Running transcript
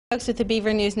With the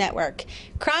Beaver News Network.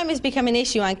 Crime has become an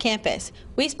issue on campus.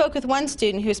 We spoke with one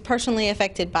student who was personally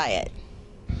affected by it.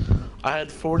 I had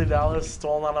 $40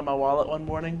 stolen out of my wallet one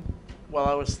morning while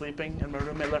I was sleeping, and my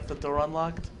roommate left the door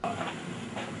unlocked.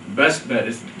 Best bet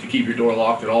is to keep your door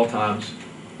locked at all times,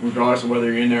 regardless of whether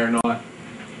you're in there or not.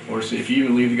 Or if you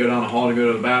even leave to go down the hall to go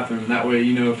to the bathroom, that way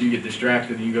you know if you get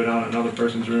distracted and you go down to another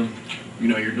person's room, you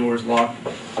know your door is locked.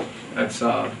 That's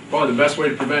probably the best way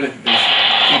to prevent it, is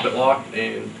keep it locked,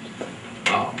 and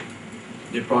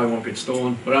it probably won't get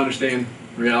stolen. But I understand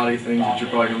reality things that you're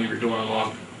probably going to leave your door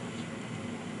unlocked.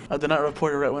 I did not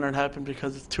report it right when it happened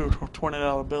because it's two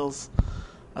 $20 bills.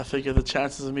 I figure the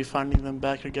chances of me finding them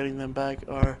back or getting them back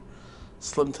are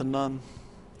slim to none.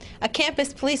 A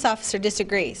campus police officer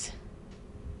disagrees.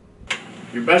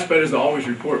 Your best bet is to always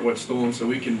report what's stolen so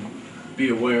we can be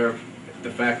aware of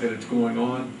the fact that it's going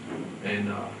on,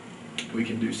 and we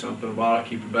can do something about it,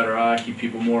 keep a better eye, keep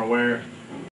people more aware.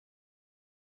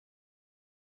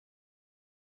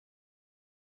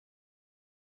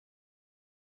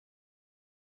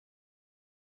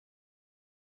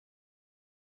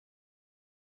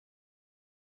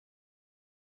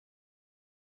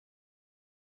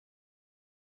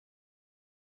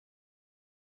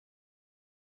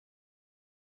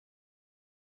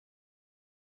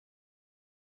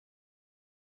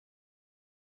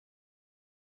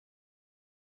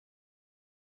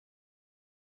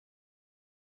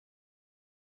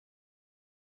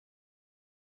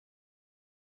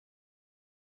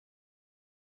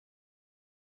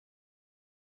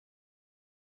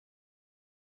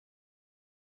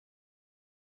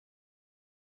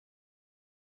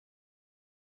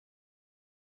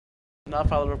 I not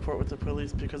filed a report with the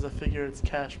police because I figure it's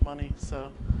cash money,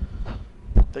 so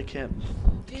they can't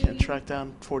track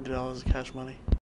down $40 of cash money.